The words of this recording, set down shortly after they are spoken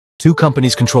Two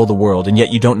companies control the world, and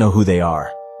yet you don't know who they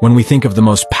are. When we think of the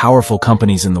most powerful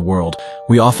companies in the world,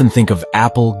 we often think of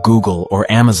Apple, Google, or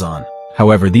Amazon.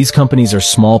 However, these companies are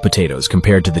small potatoes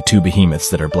compared to the two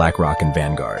behemoths that are BlackRock and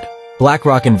Vanguard.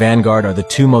 BlackRock and Vanguard are the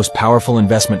two most powerful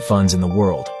investment funds in the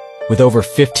world, with over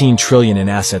 15 trillion in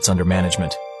assets under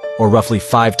management, or roughly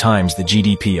 5 times the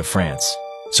GDP of France.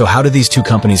 So how do these two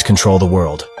companies control the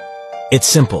world? It's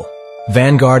simple.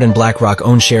 Vanguard and BlackRock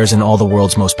own shares in all the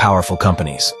world's most powerful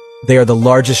companies. They are the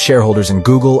largest shareholders in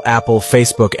Google, Apple,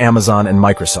 Facebook, Amazon, and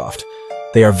Microsoft.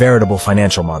 They are veritable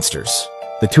financial monsters.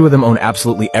 The two of them own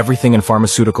absolutely everything in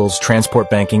pharmaceuticals,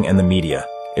 transport, banking, and the media.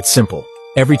 It's simple.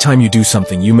 Every time you do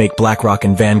something, you make BlackRock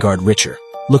and Vanguard richer.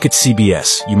 Look at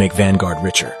CBS, you make Vanguard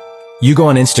richer. You go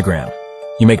on Instagram,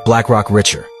 you make BlackRock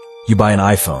richer. You buy an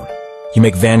iPhone, you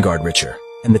make Vanguard richer.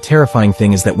 And the terrifying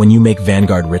thing is that when you make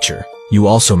Vanguard richer, you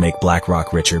also make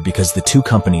BlackRock richer because the two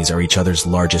companies are each other's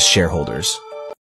largest shareholders.